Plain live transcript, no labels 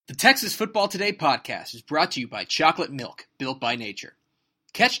The Texas Football Today podcast is brought to you by Chocolate Milk, built by nature.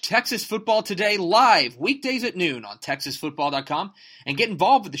 Catch Texas Football Today live weekdays at noon on TexasFootball.com and get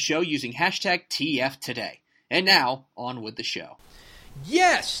involved with the show using hashtag TFToday. And now, on with the show.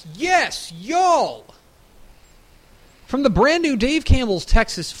 Yes, y'all! From the brand new Dave Campbell's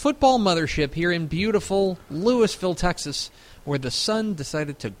Texas Football Mothership here in beautiful Lewisville, Texas, where the sun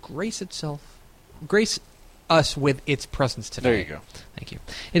decided to grace us with its presence today. There you go. Thank you.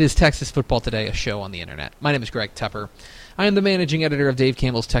 It is Texas Football Today, a show on the internet. My name is Greg Tepper. I am the managing editor of Dave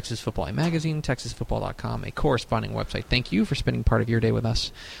Campbell's Texas Football magazine, TexasFootball.com, a corresponding website. Thank you for spending part of your day with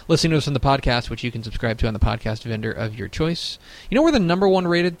us. Listening to us on the podcast, which you can subscribe to on the podcast vendor of your choice. You know we're the number one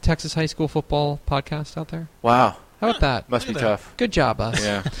rated Texas high school football podcast out there? Wow. How about that? Must be tough. Good job, us.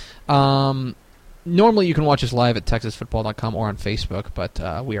 Yeah. Normally you can watch us live at TexasFootball.com or on Facebook,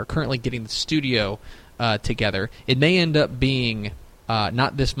 but we are currently getting the studio together. It may end up being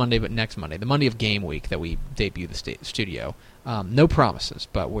not this Monday, but next Monday, the Monday of game week that we debut the studio. No promises,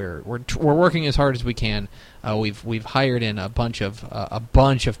 but we're working as hard as we can. We've hired in a bunch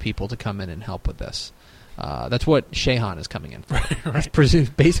of people to come in and help with this. That's what Shehan is coming in for. Right. He's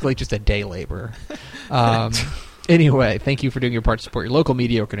basically just a day laborer. Anyway, thank you for doing your part to support your local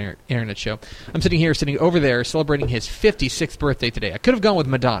mediocre internet show. I'm sitting over there, celebrating his 56th birthday today. I could have gone with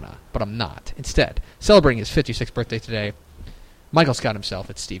Madonna, but I'm not. Instead, celebrating his 56th birthday today, Michael Scott himself,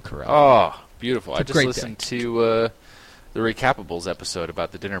 it's Steve Carell. Oh, beautiful. I It's a just great listened day. to the Recapables episode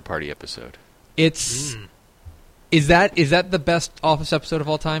about the dinner party episode. It's is that the best Office episode of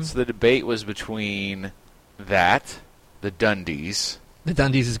all time? So the debate was between that, the Dundies, The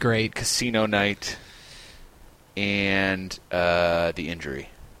Dundies is great. Casino Night, and the Injury.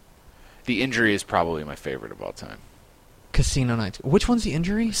 The Injury is probably my favorite of all time. Casino Night. Which one's the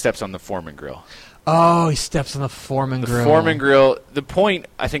Injury? Steps on the Foreman Grill. Oh, he steps on the Foreman The Grill. Foreman Grill, the point,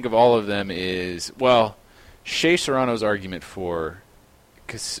 I think, of all of them is, well, Shea Serrano's argument for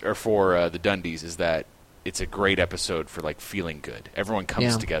the Dundies is that it's a great episode for, like, feeling good. Everyone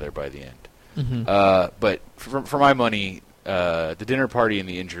comes together by the end. Mm-hmm. But for my money, the dinner party and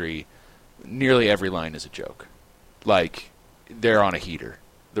the Injury, nearly every line is a joke. Like, they're on a heater.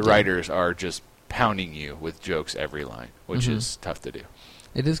 The writers are just pounding you with jokes every line, which is tough to do.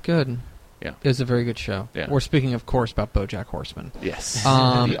 It is good. Yeah. It was a very good show. Yeah. We're speaking, of course, about BoJack Horseman. Yes.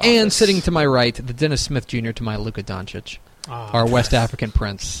 And sitting to my right, the Dennis Smith Jr. to my Luka Doncic, our West African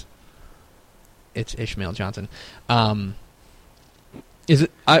prince. It's Ishmael Johnson. Is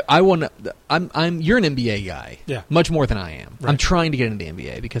it? I want to. You're an NBA guy. Yeah. Much more than I am. Right. I'm trying to get into the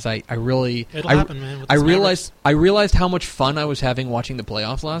NBA because I really. It'll happen, man. With I the realized how much fun I was having watching the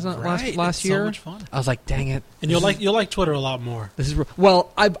playoffs last year. So much fun. I was like, dang it. And you'll like Twitter a lot more. This is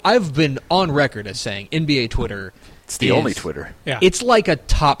well. I've been on record as saying NBA Twitter. It's the only Twitter. Yeah. It's like a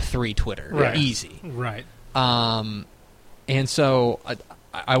top 3 Twitter. Right. Easy. Right. And so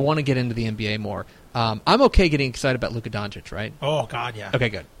I want to get into the NBA more. I'm okay getting excited about Luka Doncic, right? Oh, God, yeah. Okay,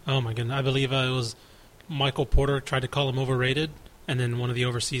 good. Oh, my goodness. I believe it was Michael Porter tried to call him overrated, and then one of the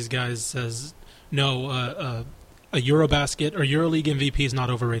overseas guys says, no, a Eurobasket or EuroLeague MVP is not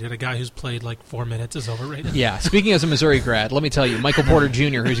overrated. A guy who's played like 4 minutes is overrated. Yeah, speaking as a Missouri grad, let me tell you, Michael Porter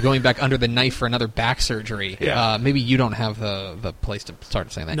Jr., who's going back under the knife for another back surgery, maybe you don't have the place to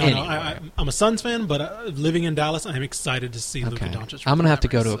start saying that. No, anyway. I'm a Suns fan, but living in Dallas, I'm excited to see Luka Doncic. I'm going to have to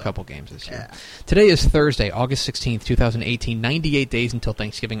go to a couple games this year. Today is Thursday, August 16th, 2018, 98 days until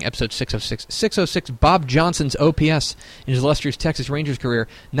Thanksgiving, episode 606, Bob Johnson's OPS in his illustrious Texas Rangers career,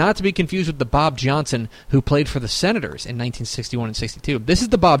 not to be confused with the Bob Johnson who played for the Senators in 1961 and 62. This is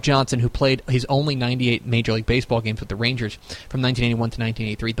the Bob Johnson who played his only 98 Major League Baseball games with the Rangers from 1981 to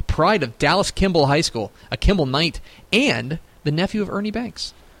 1983, the pride of Dallas Kimball High School, a Kimball Knight, and the nephew of Ernie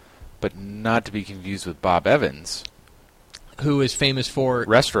Banks. But not to be confused with Bob Evans, who is famous for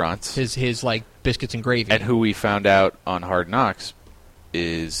restaurants, his like biscuits and gravy, and who we found out on Hard Knocks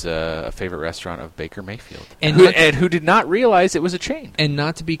is a favorite restaurant of Baker Mayfield, and who did not realize it was a chain. And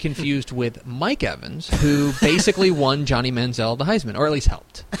not to be confused with Mike Evans, who basically won Johnny Manziel the Heisman, or at least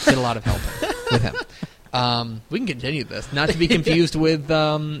helped. Did a lot of helping with him. We can continue this. Not to be confused with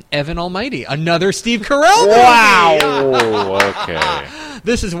Evan Almighty, another Steve Carell movie. Wow. Okay.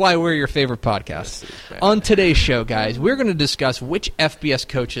 This is why we're your favorite podcast. On today's show, guys, we're going to discuss which FBS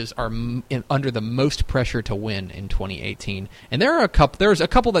coaches are under the most pressure to win in 2018. And there's a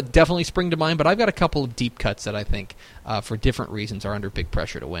couple that definitely spring to mind, but I've got a couple of deep cuts that I think, for different reasons, are under big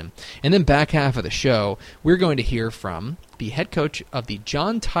pressure to win. And then back half of the show, we're going to hear from the head coach of the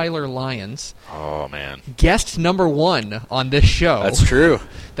John Tyler Lions. Oh, man. Guest number 1 on this show. That's true.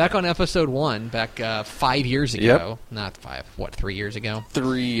 Back on episode 1, back 5 years ago. Yep. Not 5, 3 years ago?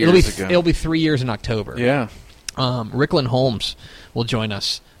 3 years ago. It'll be 3 years in October. Yeah. Ricklin Holmes will join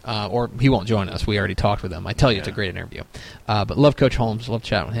us, or he won't join us. We already talked with him. I tell you, it's a great interview. But love Coach Holmes. Love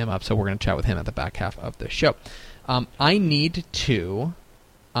chatting with him up. So we're going to chat with him at the back half of the show. I need to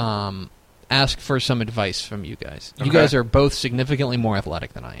ask for some advice from you guys. Okay. You guys are both significantly more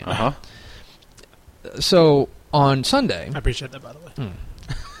athletic than I am. Uh-huh. So on Sunday, I appreciate that, by the way.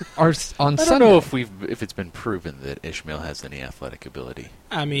 on I Sunday, don't know if it's been proven that Ishmael has any athletic ability.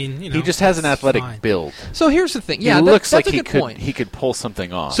 I mean, He just has an it's athletic fine. build. So here's the thing. Yeah, He looks that's like a he good point. he could pull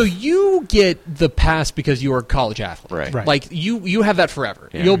something off. So you get the pass because you are a college athlete, Right. Right. Like you have that forever.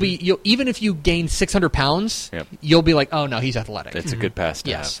 Yeah. You'll even if you gain 600 pounds, Yep. you'll be like, oh no, he's athletic. It's a good pass to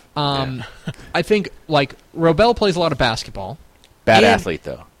yes. have. I think like Robel plays a lot of basketball. Bad and- athlete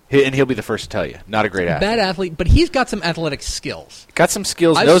though, and he'll be the first to tell you. Not a great athlete. Bad athlete, but he's got some athletic skills. Got some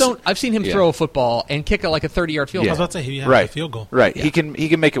skills. I've seen him Yeah. throw a football and kick like a 30-yard field I goal. was about to say he had Right. a field goal. Right. Yeah. He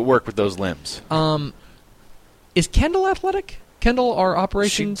can make it work with those limbs. Is Kendall athletic? Kendall, our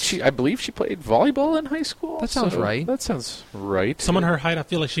operations. I believe she played volleyball in high school. That sounds so right. That sounds right. Someone her height, I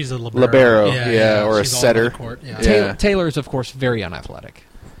feel like she's a libero. Libero, yeah, or a she's all over the setter. court, yeah. Yeah. Taylor is of course very unathletic.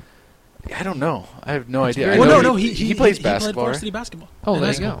 I don't know. I have no idea. very- I Well, know no, he plays He basketball played right? varsity basketball. Oh, in there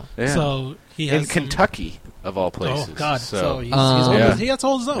high you school. go. Yeah. So he has in some- Kentucky of all places. Oh God! So he's, Um, he's Yeah. he has to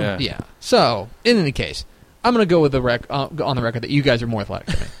hold his own. Yeah. Yeah. So, in any case, I'm going to go with on the record that you guys are more athletic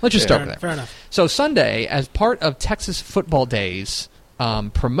than me. Let's just start with that. Fair enough. So Sunday, as part of Texas Football Days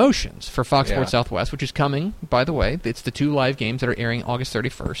promotions for Fox Yeah. Sports Southwest, which is coming, by the way, it's the 2 live games that are airing August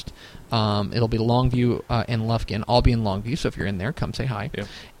 31st. It'll be Longview and Lufkin. I'll be in Longview, so if you're in there, come say hi. Yep.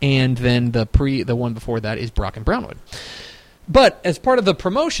 And then the one before that is Brock and Brownwood. But as part of the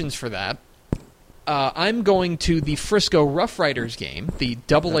promotions for that, I'm going to the Frisco Rough Riders game, the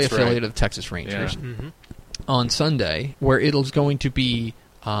AA That's affiliate right. of the Texas Rangers, Mm-hmm. on Sunday, where it's going to be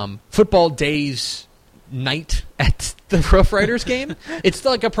Football Days night at the Rough Riders game. It's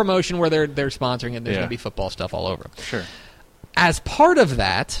like a promotion where they're sponsoring and there's Yeah. going to be football stuff all over. Sure. As part of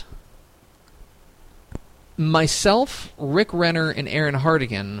that, myself, Rick Renner, and Aaron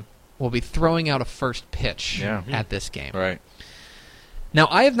Hardigan will be throwing out a first pitch Yeah. at this game. Right. Now,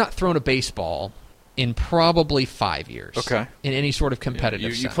 I have not thrown a baseball in probably 5 years. Okay. In any sort of competitive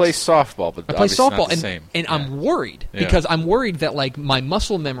You sense. play softball, but I play obviously softball, not the and, same. and Yeah. I'm worried Yeah. because I'm worried that like my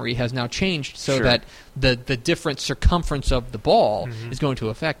muscle memory has now changed so Sure. that the different circumference of the ball is going to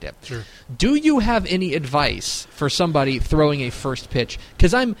affect it. Sure. Do you have any advice for somebody throwing a first pitch?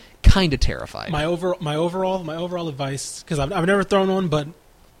 Because I'm kind of terrified. My overall advice, because I've never thrown one, but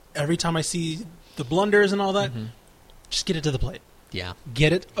every time I see the blunders and all that, just get it to the plate. yeah.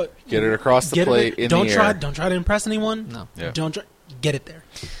 Get it. Get it across the Get plate it. in Don't the try. air. Don't try to impress anyone. No. Yeah. Don't try. Get it there.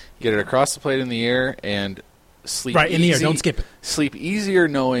 Get it across the plate in the air and sleep Right in the air. easy. Don't skip it. Sleep easier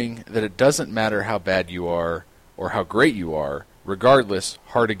knowing that it doesn't matter how bad you are or how great you are. Regardless,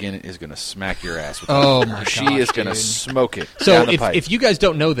 Hardigan is going to smack your ass with it. Oh, my She gosh, is going to dude. smoke it So down the pipe. if you guys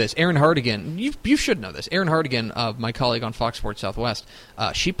don't know this, Erin Hardigan, you should know this. Erin Hardigan, my colleague on Fox Sports Southwest,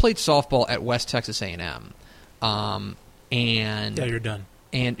 she played softball at West Texas A&M, and Yeah, you're done.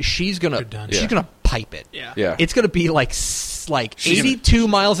 and she's gonna You're done. she's Yeah. gonna pipe it. Yeah. Yeah. It's gonna be like She's 82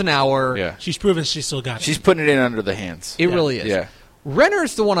 miles an hour. Yeah. She's proven she still got it. She's putting it in under the hands. It Yeah. really is. Yeah.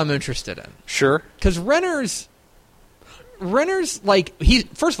 Renner's the one I'm interested in Sure. because Renner's like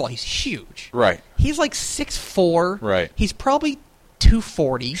first of all he's huge. Right. He's like 6'4". Right. He's probably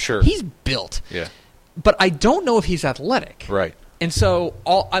 240. Sure. He's built. Yeah. But I don't know if he's athletic. Right. And so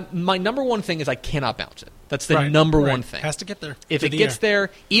my number one thing is I cannot bounce it. That's the Right, number right. one thing. Has to get there. If To it the gets air. there,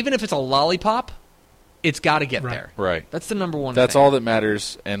 even if it's a lollipop, it's got to get Right. there. Right. That's the number one That's thing. all that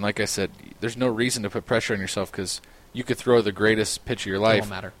matters. And like I said, there's no reason to put pressure on yourself because you could throw the greatest pitch of your life. won't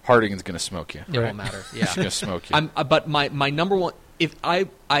matter. Hardigan's going to smoke you. It won't matter. Yeah. She's going to smoke you. But my number one, if I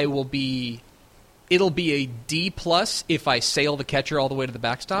will be, it'll be a D+ if I sail the catcher all the way to the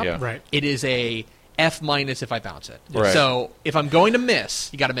backstop. Yeah. Right. It is a F- if I bounce it. Right. So if I'm going to miss,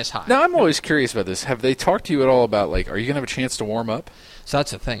 you got to miss high. Now, I'm always curious about this. Have they talked to you at all about, like, are you going to have a chance to warm up? So that's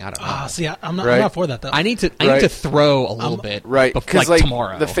the thing. I don't know. See, I'm not. Right. I'm not for that though. I need to Right. throw a little bit. Right. Because like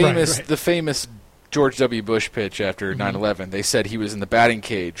tomorrow. The famous, Right. the famous George W. Bush pitch after 9/11, they said he was in the batting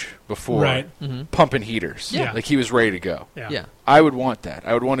cage before Right. pumping heaters. Yeah. Like he was ready to go. Yeah. I would want that.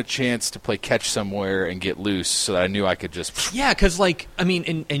 I would want a chance to play catch somewhere and get loose so that I knew I could just... Yeah, because,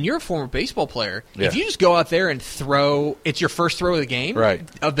 and you're a former baseball player. Yeah. If you just go out there and throw, it's your first throw of the game, Right.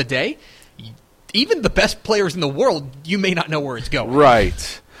 of the day, even the best players in the world, you may not know where it's going.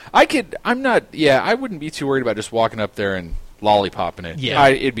 Right. I wouldn't be too worried about just walking up there and lollipopping it. Yeah.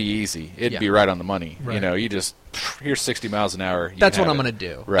 It'd be easy. It'd be right on the money. Right. You know, you just here's 60 miles an hour. That's what I'm going to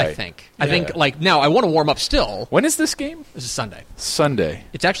do. Right. I think. I think now I want to warm up still. When is this game? This is Sunday. Sunday.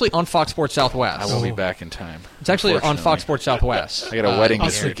 It's actually on Fox Sports Southwest. I won't be back in time. It's actually on unfortunately. Fox Sports Southwest. I got a wedding I'll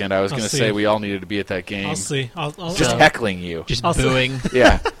this see. weekend. I was I'll going to see. say we all needed to be at that game. I'll see. I'll Just heckling you. Just I'll see. booing.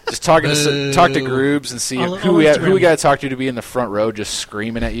 Yeah, just talk to Boo. Groobs and see I'll who we Instagram. got to talk to be in the front row, just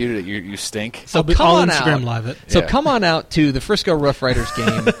screaming at you that you stink. So I'll come I'll on Instagram out. live it. So Yeah. come on out to the Frisco Rough Riders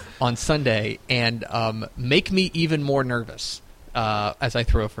game on Sunday and make me even more nervous as I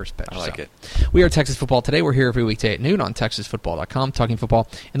throw a first pitch. I like it. We are Texas Football Today. We're here every weekday at noon on TexasFootball.com, talking football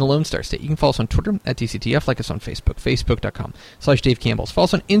in the Lone Star State. You can follow us on Twitter at TCTF, like us on Facebook, Facebook.com/Dave Campbell's. Follow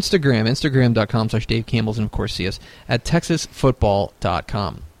us on Instagram, Instagram.com/Dave Campbell's, and of course see us at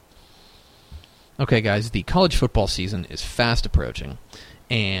TexasFootball.com. Okay, guys, the college football season is fast approaching.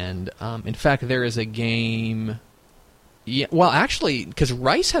 And, in fact, there is a game... Yeah, well, actually, because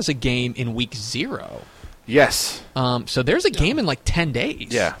Rice has a game in week 0. Yes. So there's a game in like 10 days.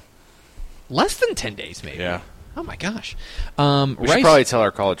 Yeah. Less than 10 days, maybe. Yeah. Oh, my gosh. We Rice, should probably tell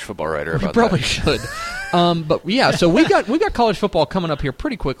our college football writer we about probably that. should. But, yeah, so we got college football coming up here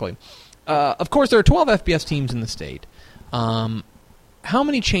pretty quickly. Of course, there are 12 FBS teams in the state. How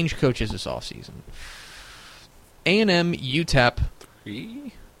many changed coaches this offseason? A&M, UTEP,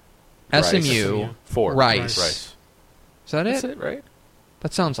 3? SMU, 4. Rice. Rice. Is that That's it? it, right?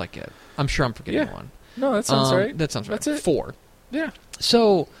 That sounds like it. I'm sure I'm forgetting Yeah. one. No, that sounds right. That sounds right. That's it. 4. Yeah.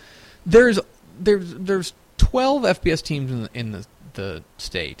 So there's 12 FBS teams in the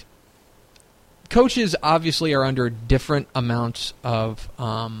state. Coaches obviously are under different amounts of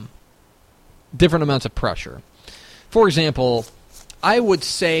pressure. For example, I would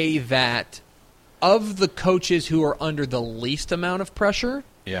say that of the coaches who are under the least amount of pressure,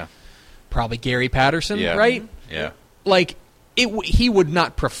 Yeah. probably Gary Patterson, Yeah. right? Yeah. Like he would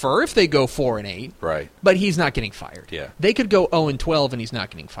not prefer if they go 4-8. Right. But he's not getting fired. Yeah. They could go 0-12 and he's not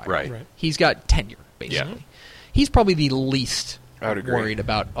getting fired. Right. Right. He's got tenure, basically. Yeah. He's probably the least I would agree. worried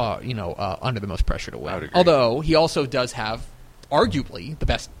about, under the most pressure to win. I would agree. Although he also does have, arguably, the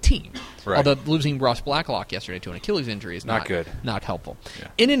best team. Right. Although losing Ross Blacklock yesterday to an Achilles injury is Not good. Not helpful. Yeah.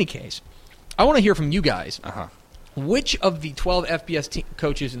 In any case, I want to hear from you guys. Uh-huh. Which of the 12 FBS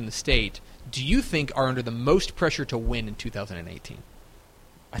coaches in the state do you think are under the most pressure to win in 2018?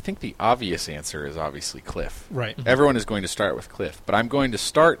 I think the obvious answer is obviously Cliff. Right. Everyone is going to start with Cliff, but I'm going to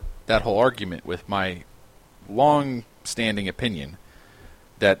start that whole argument with my long-standing opinion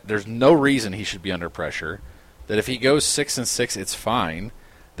that there's no reason he should be under pressure, that if he goes 6-6, it's fine,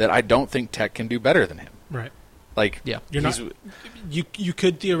 that I don't think Tech can do better than him. Right. Like, Yeah. You're he's- not. You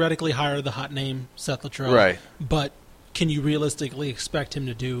could theoretically hire the hot name Seth Luttrell, Right. But can you realistically expect him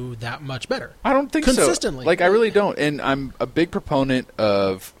to do that much better? I don't think Consistently. so. Like, I really don't. And I'm a big proponent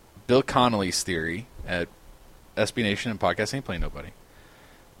of Bill Connolly's theory at SB Nation and Podcast Ain't Play Nobody,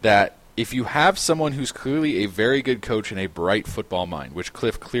 that if you have someone who's clearly a very good coach and a bright football mind, which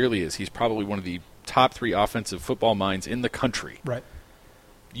Cliff clearly is, he's probably one of the top 3 offensive football minds in the country. Right.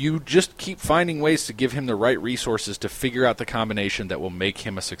 You just keep finding ways to give him the right resources to figure out the combination that will make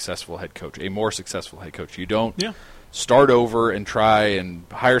him a successful head coach, a more successful head coach. You don't Yeah. start over and try and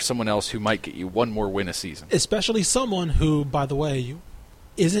hire someone else who might get you one more win a season. Especially someone who, by the way,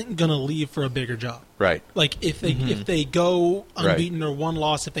 isn't going to leave for a bigger job. Right. Like if they go Right. unbeaten or one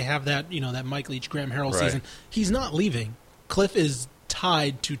loss, if they have that that Mike Leach, Graham Harrell Right. season, he's not leaving. Cliff is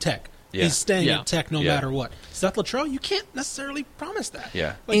tied to Tech. Yeah. He's staying Yeah. at Tech no Yeah. matter what. Seth Luttrell, you can't necessarily promise that.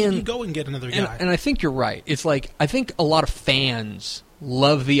 Yeah. Like And- you go and get another guy. And I think you're right. It's like I think a lot of fans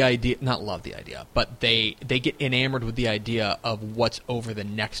love the idea, not love the idea, but they get enamored with the idea of what's over the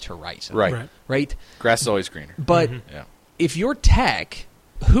next horizon. Right. Right. Right? Grass is always greener. But Yeah. if you're Tech,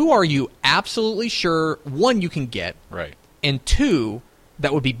 who are you absolutely sure, one, you can get, Right. and two,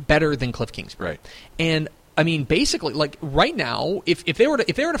 that would be better than Cliff Kingsbury? Right. And I mean, basically, like right now, if they were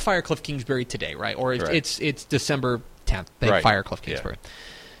to fire Cliff Kingsbury today, right, or Right. it's December 10th, they Right. fire Cliff Yeah. Kingsbury.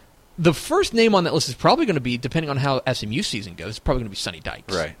 The first name on that list is probably going to be, depending on how SMU season goes, it's probably going to be Sonny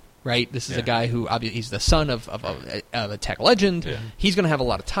Dykes. Right. Right. This is Yeah. a guy who obviously he's the son of a Tech legend. Yeah. He's going to have a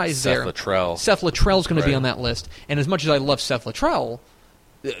lot of ties Seth there. Luttrell. Seth Luttrell's going to be Right. on that list. And as much as I love Seth Luttrell,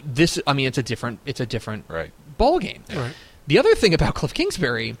 it's a different Right. ball game. Right. The other thing about Cliff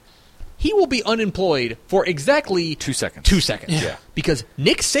Kingsbury, he will be unemployed for exactly 2 seconds. 2 seconds. Yeah. Because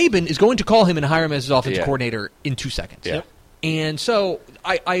Nick Saban is going to call him and hire him as his offensive Yeah. coordinator in 2 seconds. Yeah. And so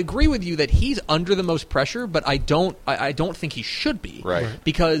I agree with you that he's under the most pressure, but I don't think he should be. Right. Right.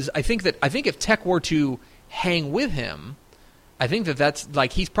 Because I think if Tech were to hang with him, I think that's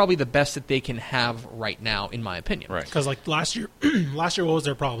like he's probably the best that they can have right now, in my opinion. Right. Because like last year, what was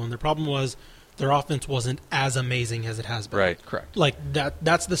their problem? Their problem was their offense wasn't as amazing as it has been. Right. Correct. Like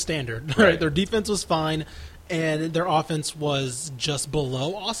that's the standard. Right. Right. Their defense was fine, and their offense was just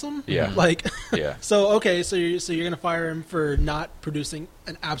below awesome. Yeah. Like. Yeah. So you're gonna fire him for not producing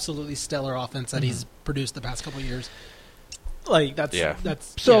an absolutely stellar offense that he's produced the past couple of years. Like that's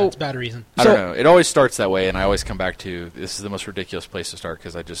it's bad reason. I don't know. It always starts that way, and I always come back to this is the most ridiculous place to start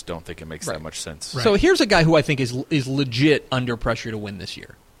because I just don't think it makes that much sense. Right. So here's a guy who I think is legit under pressure to win this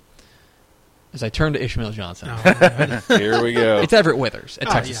year. As I turn to Ishmael Johnson, Here we go. it's Everett Withers at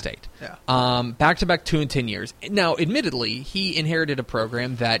Texas yeah. State. Yeah. Back-to-back 2 and 10 years. Now, admittedly, he inherited a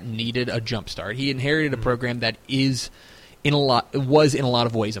program that needed a jump start. He inherited a program that was in a lot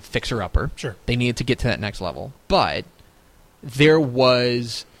of ways a fixer-upper. Sure. They needed to get to that next level, but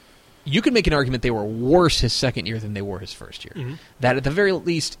you could make an argument they were worse his second year than they were his first year. Mm-hmm. That at the very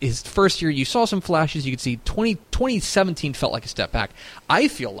least, his first year, you saw some flashes. You could see 2017 felt like a step back. I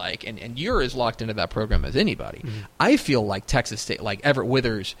feel like, and you're as locked into that program as anybody, I feel like Texas State, like Everett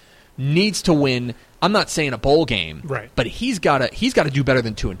Withers, needs to win. I'm not saying a bowl game, right? But he's got to do better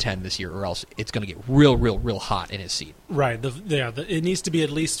than 2 and 10 this year, or else it's going to get real hot in his seat. Right. It needs to be at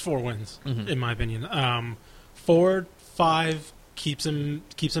least 4 wins, in my opinion. 4, 5 keeps him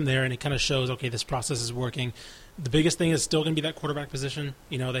there, and it kind of shows okay, this process is working. The biggest thing is still going to be that quarterback position.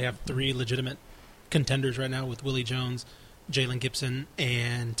 You know, they have 3 legitimate contenders right now with Willie Jones, Jalen Gibson,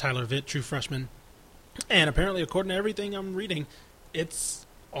 and Tyler Vitt, true freshman. And apparently, according to everything I'm reading, it's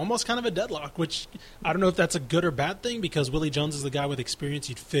almost kind of a deadlock, which I don't know if that's a good or bad thing because Willie Jones is the guy with experience.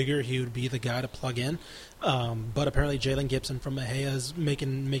 You'd figure he would be the guy to plug in. But apparently Jalen Gibson from Mejia is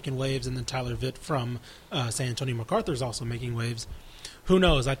making waves, and then Tyler Vitt from San Antonio MacArthur is also making waves. Who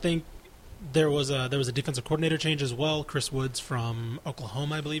knows? I think there was a defensive coordinator change as well. Chris Woods from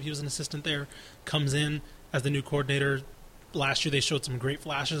Oklahoma, I believe he was an assistant there, comes in as the new coordinator. Last year they showed some great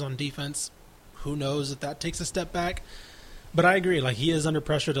flashes on defense. Who knows if that takes a step back? But I agree. Like he is under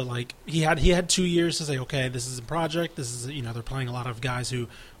pressure to he had 2 years to say, okay, this is a project. This is they're playing a lot of guys who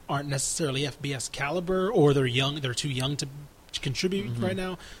aren't necessarily FBS caliber, or they're young. They're too young to contribute right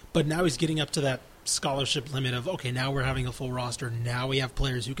now. But now he's getting up to that scholarship limit of okay, now we're having a full roster. Now we have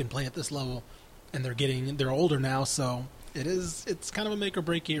players who can play at this level, and they're older now. So it's kind of a make or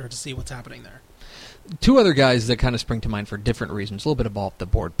break year to see what's happening there. 2 other guys that kind of spring to mind for different reasons, a little bit of off the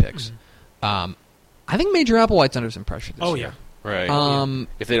board picks. I think Major Applewhite's under some pressure this year. Right.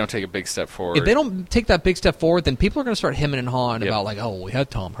 If they don't take a big step forward. If they don't take that big step forward, then people are going to start hemming and hawing about we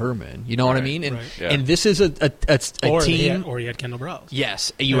had Tom Herman. You know what I mean? And and this is a team. Or you had Kendall Briles.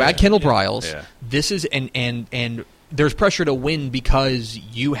 Yes, you had Kendall Briles. Yeah. This is and there's pressure to win because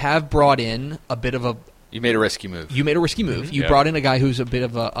you have brought in a bit of a. You made a risky move. You brought in a guy who's a bit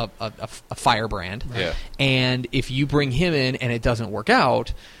of a firebrand. Yeah. And if you bring him in and it doesn't work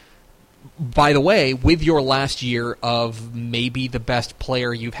out. By the way, with your last year of maybe the best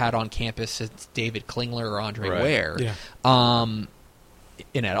player you've had on campus since David Klingler or Andre Ware,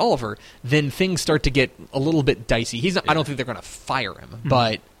 in Ed Oliver, then things start to get a little bit dicey. I don't think they're going to fire him,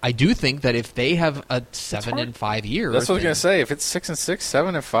 but I do think that if they have a 7 and 5 years, that's what I was going to say. If it's 6 and 6,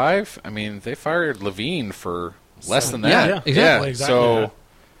 7 and 5, I mean, they fired Levine for less than that. Yeah, exactly. So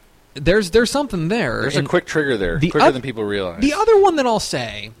there's something there. There's a quick trigger there, quicker than people realize. The other one that I'll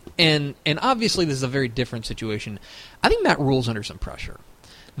say. And obviously this is a very different situation. I think Matt Rule's under some pressure.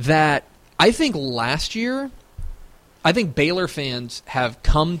 That I think last year, Baylor fans have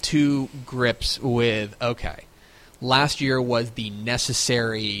come to grips with, okay, last year was the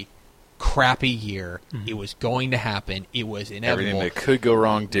necessary crappy year. It was going to happen. It was inevitable. Everything that could go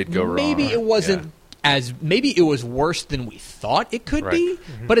wrong did go wrong. Maybe it wasn't maybe it was worse than we thought it could be,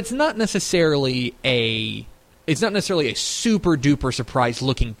 but it's not necessarily a super duper surprise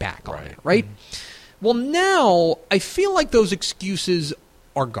looking back on it, right? Well, now I feel like those excuses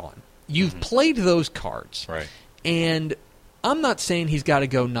are gone. You've played those cards, right? And I'm not saying he's got to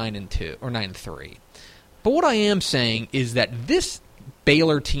go 9-2 or 9-3, but what I am saying is that this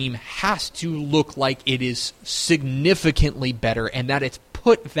Baylor team has to look like it is significantly better, and that it's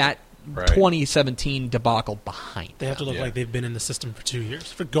put that 2017 debacle behind. They have to look like they've been in the system for 2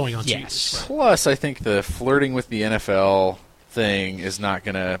 years, for going on 2 years. Right. Plus, I think the flirting with the NFL thing is not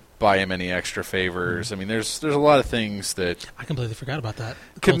going to buy him any extra favors. I mean, there's a lot of things that I completely forgot about that.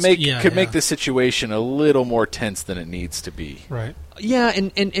 Could make the situation a little more tense than it needs to be. Right. Yeah,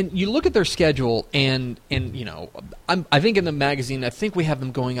 and you look at their schedule, and I think in the magazine, I think we have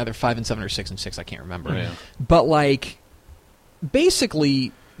them going either 5-7 or 6-6. I can't remember. Yeah. But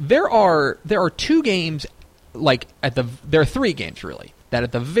basically. There are 2 games like there are 3 games really that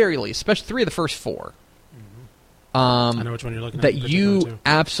at the very least, especially 3 of the first 4. I know which one you're looking at. That you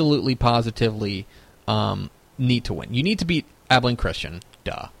absolutely positively need to win. You need to beat Abilene Christian,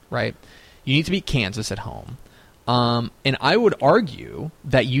 right? You need to beat Kansas at home. And I would argue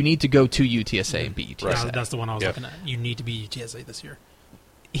that you need to go to UTSA and beat UTSA. Right. That's the one I was looking at. You need to beat UTSA this year.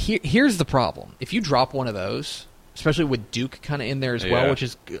 Here's the problem. If you drop one of those, especially with Duke kind of in there as well, which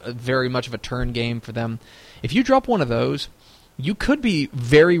is very much of a turn game for them, if you drop one of those, you could be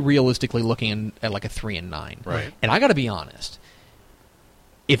very realistically looking at like a 3-9. Right. And I got to be honest.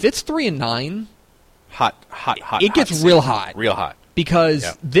 If it's 3-9, hot. It gets real hot. Real hot.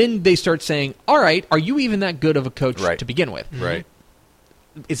 Because then they start saying, all right, are you even that good of a coach to begin with? Right.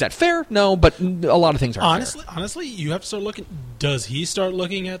 Is that fair? No, but a lot of things are fair. Honestly, you have to start looking. Does he start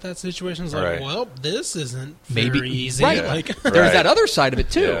looking at that situation as like, well, this isn't very easy. Right. Like, there's that other side of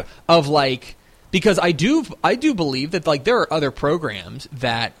it too, of like, because I do believe that like there are other programs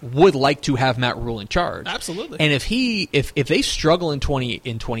that would like to have Matt Rule in charge. Absolutely. And if they struggle in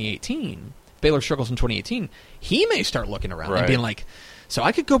 2018, Baylor struggles in 2018, he may start looking around and being like, so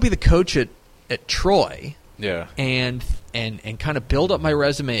I could go be the coach at Troy. Yeah, and kind of build up my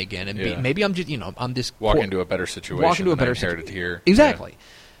resume again, and maybe I'm just I'm just walk into a better situation. Walk into a better situation here. Exactly.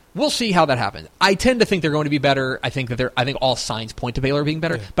 We'll see how that happens. I tend to think they're going to be better. I think all signs point to Baylor being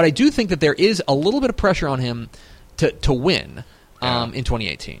better, but I do think that there is a little bit of pressure on him to win in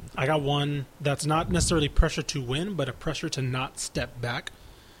 2018. I got one that's not necessarily pressure to win, but a pressure to not step back.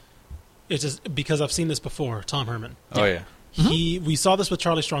 It's just because I've seen this before. Tom Herman. Oh yeah. We saw this with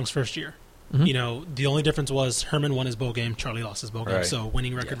Charlie Strong's first year. Mm-hmm. The only difference was Herman won his bowl game, Charlie lost his bowl game. So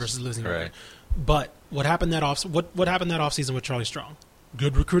winning record versus losing record. But what happened that offseason with Charlie Strong?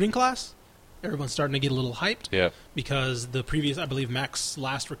 Good recruiting class. Everyone's starting to get a little hyped. Yeah. Because the previous, I believe, Mac's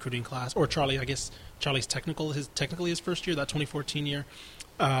last recruiting class, or Charlie, I guess Charlie's technically his first year, that 2014 year.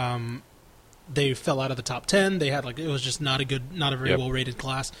 They fell out of the top 10. They had it was just not a very well rated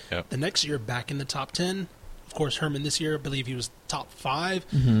class. Yep. The next year, back in the top 10. Of course, Herman this year, I believe he was top 5.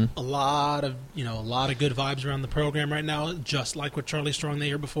 Mm-hmm. A lot of good vibes around the program right now, just like with Charlie Strong the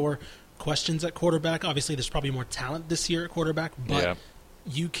year before. Questions at quarterback. Obviously, there's probably more talent this year at quarterback, but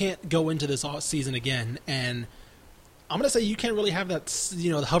you can't go into this season again. And I'm going to say you can't really have that,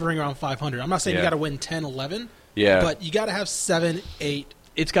 hovering around 500. I'm not saying you got to win 10, 11, but you got to have 7, 8.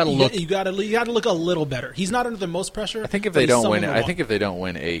 It's got to look. You got to look a little better. He's not under the most pressure. I think if they don't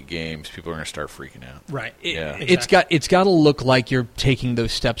win 8 games, people are going to start freaking out. Right. Exactly. It's got to look like you're taking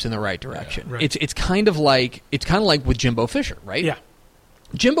those steps in the right direction. Yeah, right. It's kind of like with Jimbo Fisher, right? Yeah.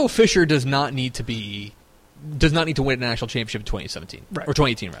 Jimbo Fisher does not need to win a national championship in 2017 or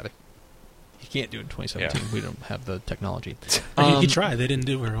 2018 rather. He can't do it in 2017. We don't have the technology. He tried. They didn't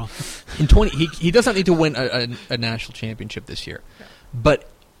do very well. He does not need to win a national championship this year. Yeah. But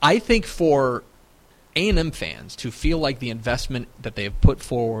I think for A&M fans to feel like the investment that they have put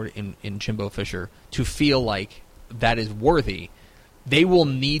forward in Jimbo Fisher, to feel like that is worthy, they will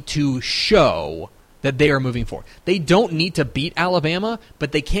need to show that they are moving forward. They don't need to beat Alabama,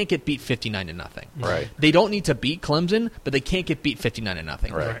 but they can't get beat 59-0. Right. They don't need to beat Clemson, but they can't get beat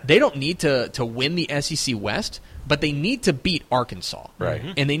 59-0. Right. They don't need to win the SEC West, but they need to beat Arkansas. Right.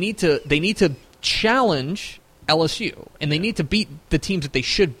 And they need to challenge LSU, and they need to beat the teams that they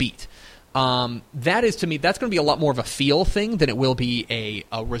should beat. That is, to me, that's going to be a lot more of a feel thing than it will be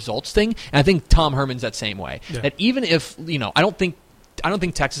a results thing. And I think Tom Herman's that same way. Yeah. That even if I don't think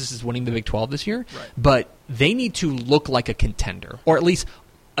Texas is winning the Big 12 this year, but they need to look like a contender, or at least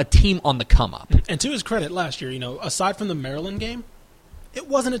a team on the come up. And to his credit, last year, aside from the Maryland game, it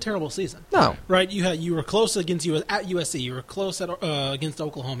wasn't a terrible season. No, right? You were close against at USC. You were close against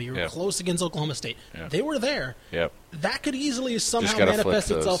Oklahoma. You were close against Oklahoma State. Yep. They were there. Yep. That could easily somehow manifest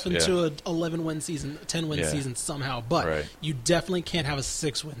itself into an 11-win season, 10-win season somehow. But you definitely can't have a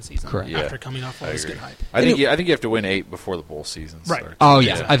 6-win season after coming off all this good hype. I think you have to win 8 before the bowl season starts. Right. Oh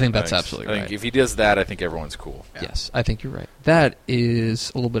yeah, I think that's absolutely right. I think if he does that, I think everyone's cool. Yeah. Yes, I think you're right. That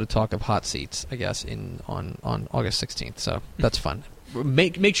is a little bit of talk of hot seats, I guess, on August 16th. So that's fun.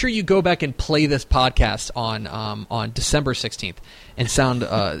 Make sure you go back and play this podcast on December 16th and sound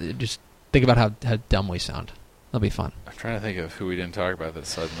just think about how dumb we sound. That'll be fun. I'm trying to think of who we didn't talk about that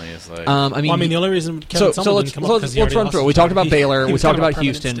suddenly is like. the only reason Kevin Sumlin didn't come up because let's run through. We talked about Baylor. We talked about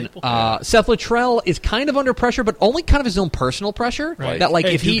Houston. Seth Luttrell is kind of under pressure, but only kind of his own personal pressure. Right. That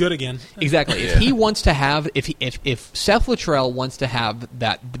if he good again, exactly. If he wants to have, if Seth Luttrell wants to have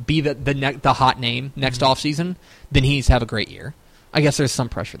that be the hot name next offseason, then he needs to have a great year. I guess there's some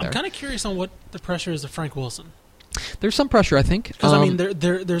pressure there. I'm kind of curious on what the pressure is of Frank Wilson. There's some pressure, I think. Because I mean,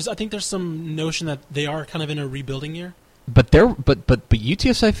 I think there's some notion that they are kind of in a rebuilding year. But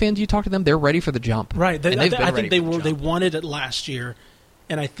UTSA fans, you talk to them, they're ready for the jump. Right. I think they wanted it last year,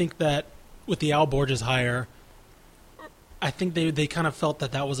 and I think that with the Al Borges hire, I think they kind of felt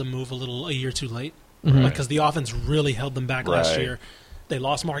that was a move a year too late, because the offense really held them back last year. They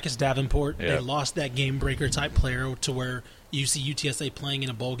lost Marcus Davenport. Yeah. They lost that game breaker type player to where you see UTSA playing in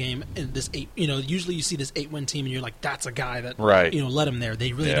a bowl game and this usually you see this 8-win team and you're like, that's a guy that let him there.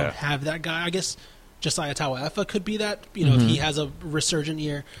 They really don't have that guy. I guess Josiah Tawaefa could be that, if he has a resurgent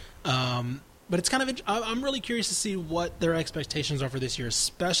year. But it's kind of I'm really curious to see what their expectations are for this year,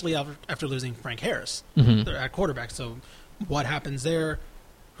 especially after losing Frank Harris at quarterback. So what happens there?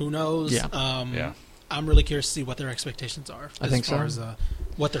 Who knows? Yeah. I'm really curious to see what their expectations are as far as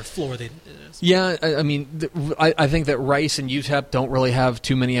what their floor is. Yeah, I mean, I think that Rice and UTEP don't really have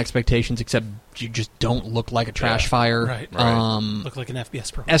too many expectations, except you just don't look like a trash fire. Right. Look like an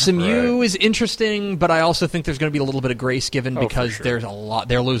FBS program. SMU is interesting, but I also think there's going to be a little bit of grace given because there's a lot.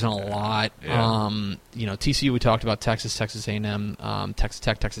 They're losing a lot. Yeah. TCU, we talked about Texas, Texas A&M, Texas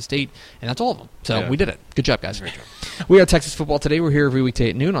Tech, Texas State, and that's all of them. So we did it. Good job, guys. Great job. We are Texas Football Today. We're here every weekday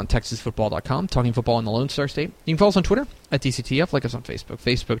at noon on TexasFootball.com, talking football in the Lone Star State. You can follow us on Twitter at DCTF, like us on Facebook,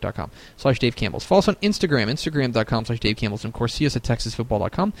 Facebook.com/Dave Campbell's. Follow us on Instagram, Instagram.com/Dave Campbell's, and of course, see us at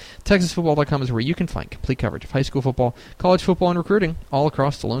TexasFootball.com. TexasFootball.com is where you can find complete coverage of high school football, college football, and recruiting all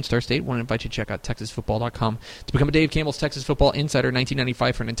across the Lone Star State. I want to invite you to check out TexasFootball.com to become a Dave Campbell's Texas Football Insider,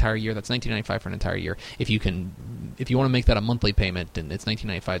 $19.95 for an entire year. That's $19.95 for an entire year. If you want to make that a monthly payment, then it's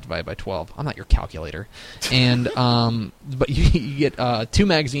 $19.95 divided by 12. I'm not your calculator. And but you get 2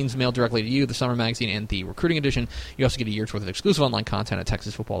 magazines mailed directly to you, the summer magazine and the recruiting edition. You also get a year's worth of exclusive online content at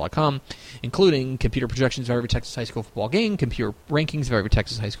TexasFootball.com, including computer projections of every Texas high school football game, computer rankings of every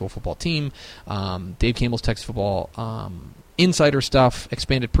Texas high school football team, Dave Campbell's Texas Football insider stuff,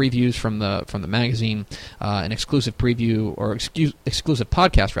 expanded previews from the magazine, an exclusive preview or exclusive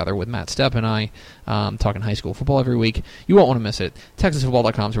podcast rather with Matt Stepp and I talking high school football every week. You won't want to miss it.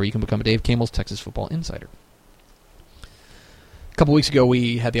 TexasFootball.com is where you can become a Dave Campbell's Texas Football Insider. A couple weeks ago,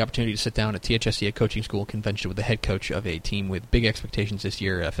 we had the opportunity to sit down at THSCA Coaching School Convention with the head coach of a team with big expectations this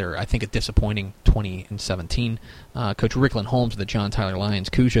year after, I think, a disappointing 2017. Coach Rickland Holmes of the John Tyler Lions.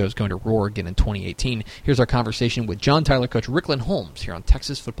 Cujo is going to roar again in 2018. Here's our conversation with John Tyler coach Rickland Holmes here on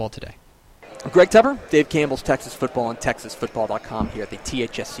Texas Football Today. Greg Tepper, Dave Campbell's Texas Football on TexasFootball.com here at the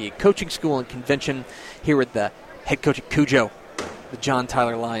THSCA Coaching School and Convention here with the head coach of Cujo, the John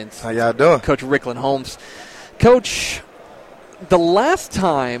Tyler Lions. How y'all doing? Coach Rickland Holmes. Coach, the last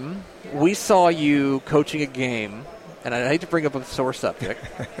time we saw you coaching a game, and I hate to bring up a sore subject,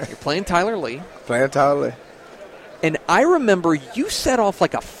 you're playing Tyler Lee. Playing Tyler Lee. And I remember you set off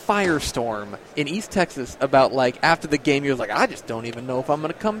like a firestorm in East Texas about, like, after the game, you was like, I just don't even know if I'm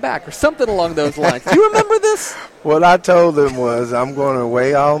going to come back, or something along those lines. Do you remember this? What I told them was I'm going to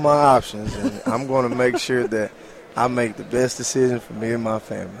weigh all my options, and I'm going to make sure that I make the best decision for me and my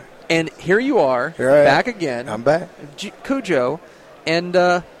family. And here you are, back again. I'm back. Cujo. And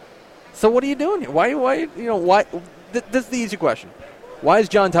so what are you doing here? Why? This is the easy question. Why is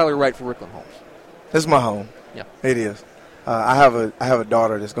John Tyler right for Rickland Holmes? This is my home. Yeah. It is. I have a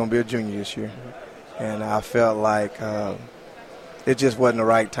daughter that's going to be a junior this year. And I felt like it just wasn't the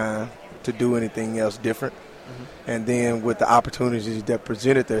right time to do anything else different. And then with the opportunities that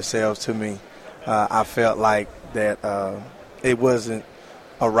presented themselves to me, I felt like that it wasn't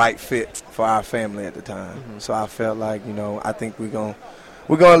a right fit for our family at the time. So I felt like, I think we're gonna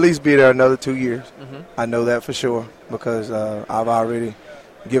at least be there another 2 years. I know that for sure because I've already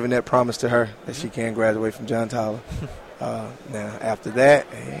given that promise to her that she can graduate from John Tyler. Now after that,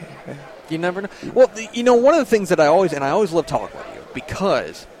 you never know. Well, one of the things that I always love talking with you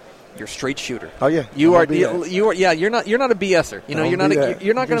because you're a straight shooter. Oh yeah, you are. Yeah, you're not a BSer.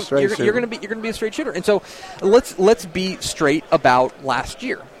 You're gonna be a straight shooter. And so let's be straight about last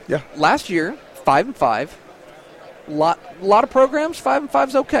year. Yeah. Last year, 5-5. Lot of programs, 5-5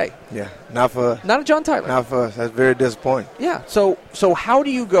 is okay. Yeah, not for us. Not a John Tyler. Not for us. That's very disappointing. Yeah. So how do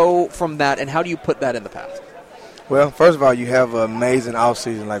you go from that, and how do you put that in the past? Well, first of all, you have an amazing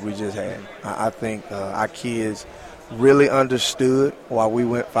offseason like we just had. I think our kids really understood why we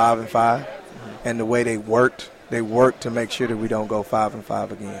went 5-5, and the way they worked to make sure that we don't go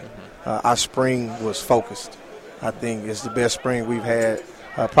 5-5 again. Our spring was focused. I think it's the best spring we've had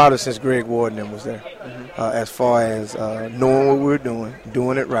probably since Greg Warden was there. As far as knowing what we're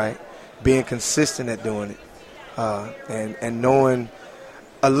doing it right, being consistent at doing it, and knowing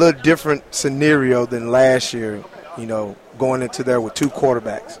a little different scenario than last year. Going into there with 2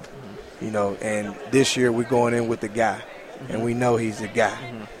 quarterbacks. And this year we're going in with the guy, and we know he's the guy.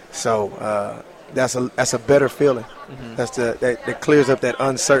 So that's a better feeling. That clears up that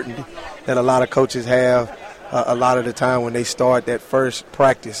uncertainty that a lot of coaches have a lot of the time when they start that first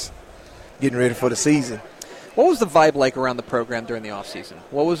practice, getting ready for the season. What was the vibe like around the program during the off season?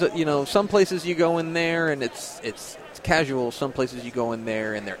 What was it? Some places you go in there and it's casual. Some places you go in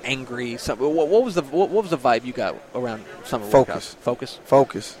there and they're angry. What was the vibe you got around summer workouts?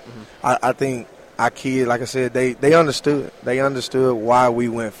 Focus. I think our kids, like I said, they understood. They understood why we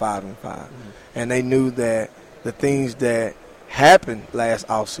went 5-5, and they knew that the things that happened last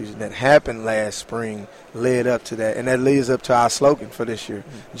offseason, that happened last spring, led up to that, and that leads up to our slogan for this year: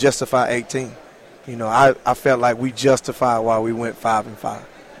 Justify 18. I felt like we justified why we went 5-5,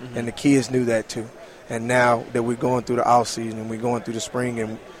 and the kids knew that too. And now that we're going through the off season and we're going through the spring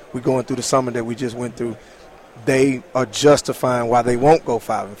and we're going through the summer that we just went through, they are justifying why they won't go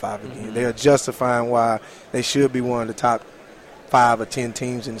 5-5 again. They are justifying why they should be one of the top 5 or 10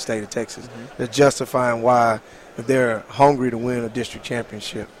 teams in the state of Texas. They're justifying why they're hungry to win a district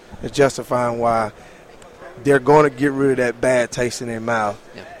championship. They're justifying why they're going to get rid of that bad taste in their mouth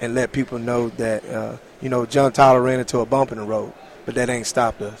and let people know that, John Tyler ran into a bump in the road, but that ain't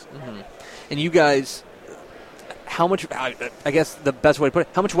stopped us. And you guys, how much, I guess the best way to put it,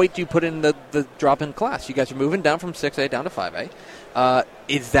 how much weight do you put in the drop-in class? You guys are moving down from 6A down to 5A.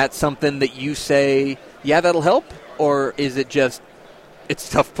 Is that something that you say, yeah, that'll help? Or is it just, it's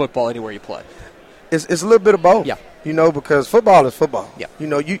tough football anywhere you play? It's a little bit of both. Yeah. Because football is football. Yeah.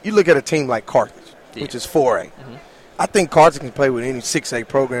 You look at a team like Carthage, which is 4A. I think Carthage can play with any 6A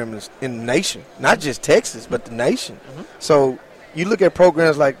program in the nation, not just Texas, but the nation. So you look at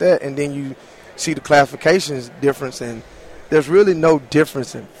programs like that, and then you see the classifications difference, and there's really no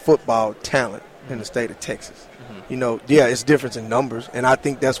difference in football talent in the state of Texas. It's difference in numbers, and I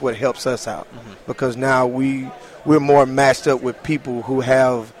think that's what helps us out because now we're more matched up with people who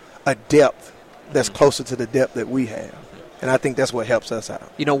have a depth that's closer to the depth that we have, and I think that's what helps us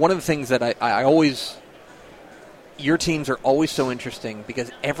out. One of the things that I always – your teams are always so interesting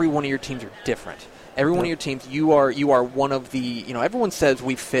because every one of your teams are different. Every one of your teams, you are one of the, everyone says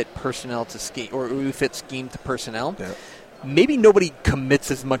we fit personnel to scheme, or we fit scheme to personnel. Yeah. Maybe nobody commits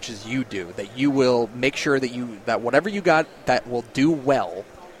as much as you do, that you will make sure that whatever you got that will do well,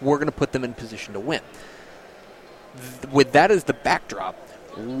 we're going to put them in position to win. With that as the backdrop,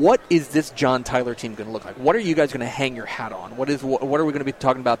 what is this John Tyler team going to look like? What are you guys going to hang your hat on? What are we going to be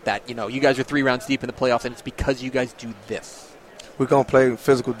talking about that, you guys are 3 rounds deep in the playoffs, and it's because you guys do this? We're going to play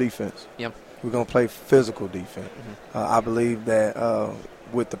physical defense. Yep. We're going to play physical defense. I believe that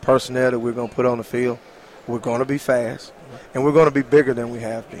with the personnel that we're going to put on the field, we're going to be fast, and we're going to be bigger than we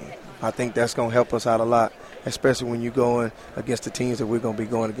have been. I think that's going to help us out a lot, especially when you're going against the teams that we're going to be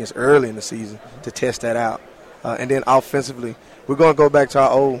going against early in the season to test that out. And then offensively, we're going to go back to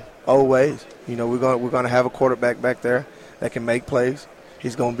our old ways. We're going to have a quarterback back there that can make plays.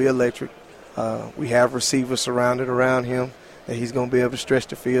 He's going to be electric. We have receivers surrounded around him that he's going to be able to stretch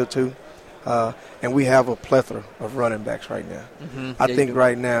the field to. And we have a plethora of running backs right now. I think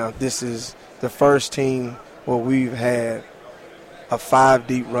right now this is the first team where we've had a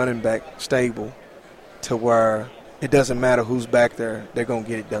 5-deep running back stable to where it doesn't matter who's back there, they're going to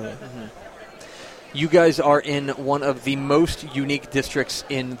get it done. You guys are in one of the most unique districts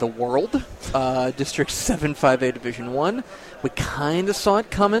in the world, District 7-5A Division 1. We kind of saw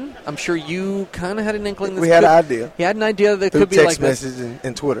it coming. I'm sure you kind of had an inkling. We had an idea. You had an idea that it could be like this. Text message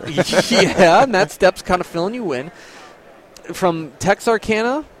and Twitter. Yeah, Matt Stepp's kind of filling you in. From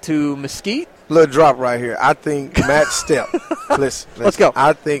Texarkana to Mesquite. Little drop right here. I think Matt Stepp. Listen. Let's go.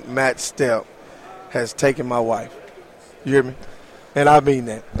 I think Matt Stepp has taken my wife. You hear me? And I mean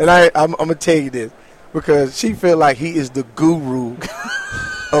that. And I'm going to tell you this. Because she feel like he is the guru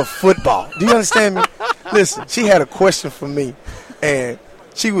of football. Do you understand me? Listen, she had a question for me, and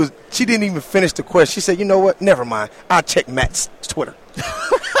she didn't even finish the question. She said, "You know what? Never mind. I'll check Matt's Twitter." And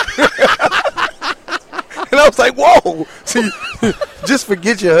I was like, "Whoa! See, just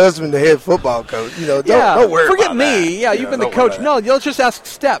forget your husband, the head football coach. Don't worry. Forget about me. that. Yeah, you've been the coach. No, let's just ask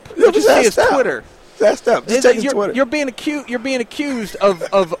Stepp. You'll just see his Twitter." That's tough. Just check his Twitter. You're being accused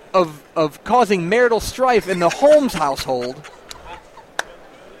of causing marital strife in the Holmes household.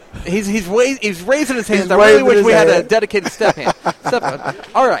 He's raising his hands. I really wish we had a dedicated step hand.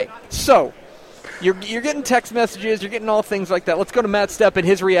 All right, so you're getting text messages. You're getting all things like that. Let's go to Matt Stepp and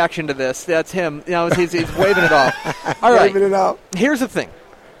his reaction to this. That's him. He's waving it off. All right. Waving it out. Here's the thing.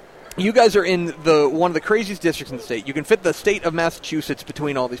 You guys are in one of the craziest districts in the state. You can fit the state of Massachusetts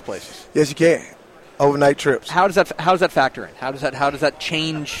between all these places. Yes, you can. overnight trips. How does that factor in? How does that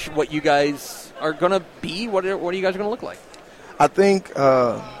change what you guys are going to be? What are you guys going to look like? I think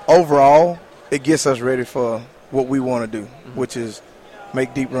overall it gets us ready for what we want to do, which is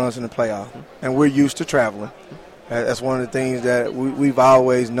make deep runs in the playoff. And we're used to traveling. That's one of the things that we've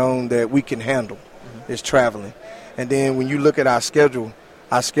always known that we can handle is traveling. And then when you look at our schedule,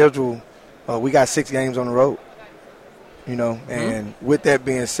 we got 6 games on the road. And with that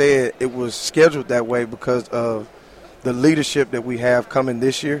being said, it was scheduled that way because of the leadership that we have coming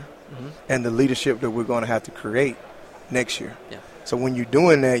this year and the leadership that we're going to have to create next year. Yeah. So when you're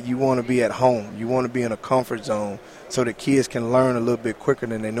doing that, you want to be at home. You want to be in a comfort zone so that kids can learn a little bit quicker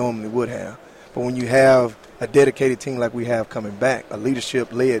than they normally would have. But when you have a dedicated team like we have coming back, a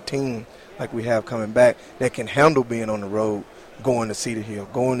leadership-led team like we have coming back that can handle being on the road, going to Cedar Hill,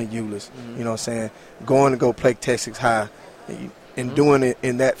 going to Euless, you know what I'm saying, going to go play Texas High, and doing it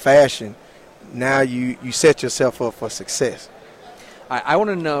in that fashion, now you set yourself up for success. I want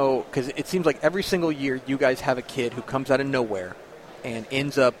to know, because it seems like every single year you guys have a kid who comes out of nowhere and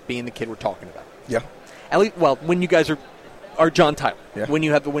ends up being the kid we're talking about. Yeah. At least, well, when you guys are John Tyler, yeah. when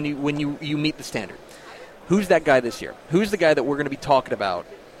you meet the standard, who's that guy this year? Who's the guy that we're going to be talking about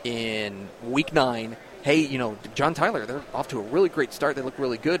in Week 9? Hey, John Tyler, they're off to a really great start. They look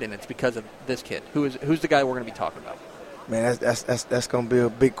really good, and it's because of this kid. Who's the guy we're going to be talking about? Man, that's going to be a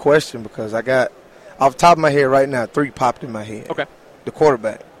big question because I got, off the top of my head right now, 3 popped in my head. Okay. The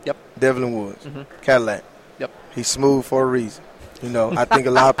quarterback. Yep. Devlin Woods. Cadillac. Yep. He's smooth for a reason. I think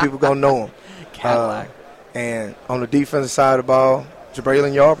a lot of people going to know him. Cadillac. And on the defensive side of the ball,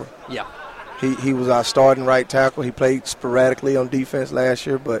 Jabraylon Yarbrough. Yeah. He was our starting right tackle. He played sporadically on defense last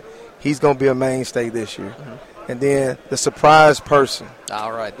year, but he's going to be a mainstay this year. And then the surprise person.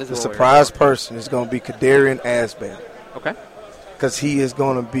 All right. The surprise person is going to be Kadarian Asbell. Okay. Because he is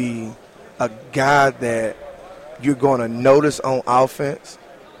going to be a guy that you're going to notice on offense,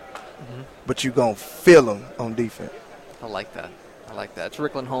 but you're going to feel him on defense. I like that. It's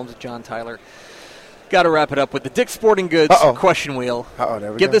Rickland Holmes and John Tyler. Got to wrap it up with the Dick's Sporting Goods question wheel.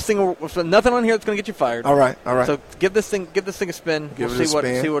 There we Give go. this thing nothing on here that's going to get you fired. All right. So give this thing a spin. Give we'll it see a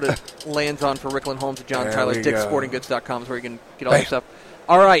spin. what it lands on for Rickland Holmes and John There Tyler. we go. DickSportingGoods.com is where you can get all your stuff.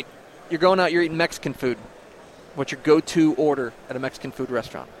 All right, you're going out. You're eating Mexican food. What's your go-to order at a Mexican food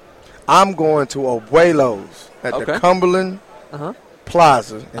restaurant? I'm going to Abuelo's at the Cumberland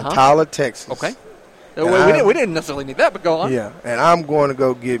Plaza in Tyler, Texas. Okay. We didn't necessarily need that, but go on. Yeah, and I'm going to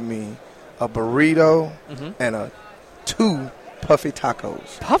go get me a burrito and 2 puffy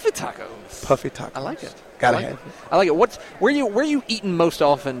tacos. Puffy tacos. I like it. Gotta have it. I like it. Where you eating most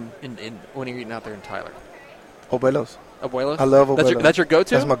often when you're eating out there in Tyler? Abuelo's. Abuelo's? I love Abuelo's. That's your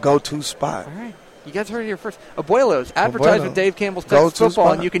go-to? That's my go-to spot. All right. You guys heard it here first. Abuelo's. Advertise with Dave Campbell's Texas Football,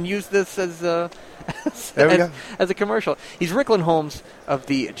 spot. and you can use this as a commercial. He's Rickland Holmes of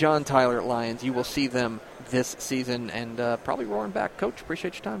the John Tyler Lions. You will see them this season and probably roaring back. Coach,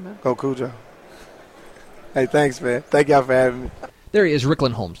 appreciate your time, man. Go Cujo. Hey, thanks, man. Thank y'all for having me. There he is,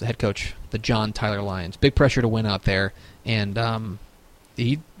 Rickland Holmes, the head coach, the John Tyler Lions. Big pressure to win out there, and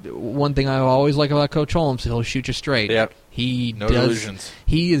one thing I always like about Coach Holmes, he'll shoot you straight. Yep. No delusions.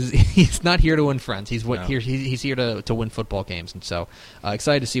 He's not here to win friends. He's here to win football games, and so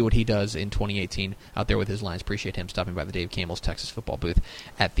excited to see what he does in 2018 out there with his Lions. Appreciate him stopping by the Dave Campbell's Texas Football booth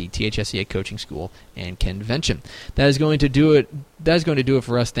at the THSCA Coaching School and Convention. That is going to do it. That is going to do it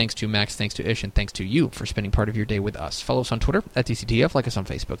for us. Thanks to Max, thanks to Ish, and thanks to you for spending part of your day with us. Follow us on Twitter at TCTF. Like us on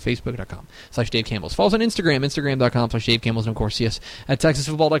Facebook, Facebook.com/Dave Campbell's. Follow us on Instagram, Instagram.com/Dave Campbell's, and of course see us at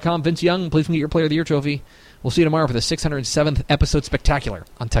TexasFootball.com. Vince Young, please get your Player of the Year trophy. We'll see you tomorrow for the 607th episode spectacular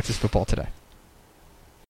on Texas Football Today.